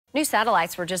New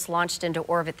satellites were just launched into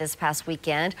orbit this past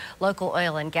weekend. Local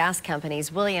oil and gas companies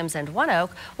Williams and ONEOK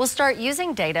will start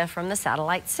using data from the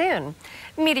satellite soon.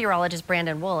 Meteorologist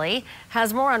Brandon Woolley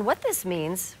has more on what this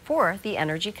means for the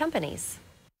energy companies.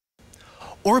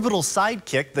 Orbital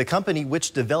Sidekick, the company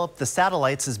which developed the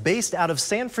satellites, is based out of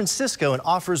San Francisco and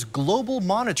offers global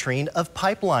monitoring of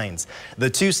pipelines.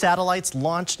 The two satellites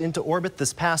launched into orbit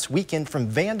this past weekend from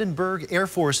Vandenberg Air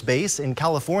Force Base in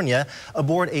California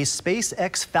aboard a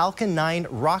SpaceX Falcon 9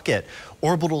 rocket.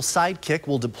 Orbital Sidekick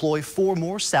will deploy 4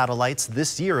 more satellites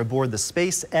this year aboard the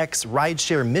SpaceX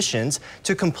rideshare missions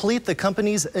to complete the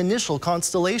company's initial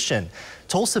constellation.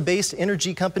 Tulsa-based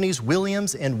energy companies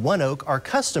Williams and ONEOK are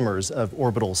customers of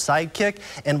Orbital Sidekick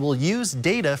and will use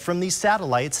data from these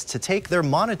satellites to take their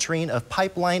monitoring of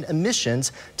pipeline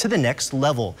emissions to the next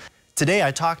level. Today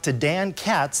I talked to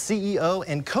Katz, CEO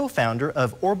and co-founder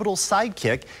of Orbital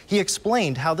Sidekick. He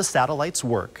explained how the satellites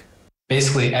work.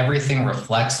 Basically, everything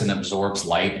reflects and absorbs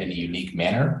light in a unique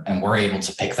manner, and we're able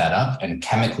to pick that up and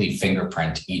chemically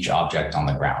fingerprint each object on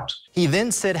the ground. He then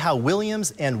said how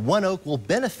Williams and ONEOK will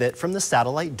benefit from the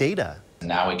satellite data.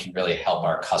 Now we can really help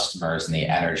our customers in the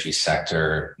energy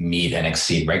sector meet and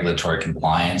exceed regulatory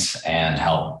compliance and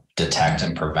help detect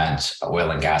and prevent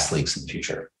oil and gas leaks in the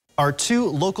future. Our 2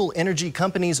 local energy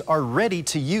companies are ready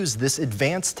to use this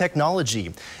advanced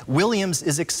technology. Williams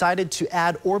is excited to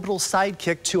add Orbital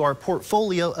Sidekick to our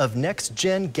portfolio of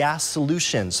next-gen gas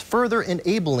solutions, further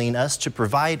enabling us to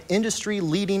provide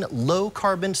industry-leading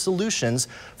low-carbon solutions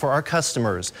for our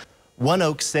customers.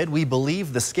 ONEOK said, "We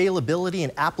believe the scalability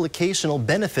and applicational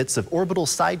benefits of Orbital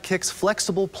Sidekick's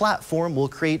flexible platform will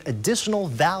create additional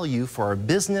value for our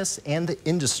business and the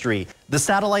industry." The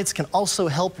satellites can also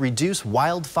help reduce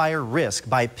wildfire risk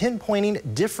by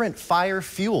pinpointing different fire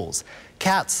fuels.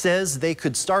 Katz says they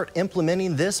could start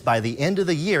implementing this by the end of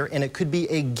the year, and it could be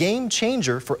a game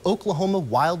changer for Oklahoma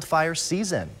wildfire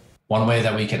season. One way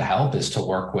that we can help is to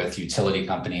work with utility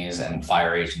companies and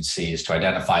fire agencies to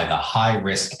identify the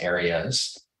high-risk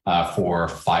areas for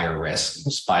fire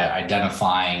risks by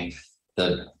identifying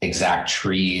the exact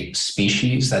tree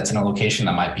species that's in a location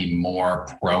that might be more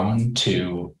prone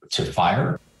to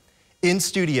fire. In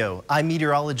studio, I'm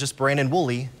meteorologist Brandon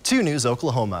Woolley, 2 News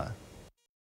Oklahoma.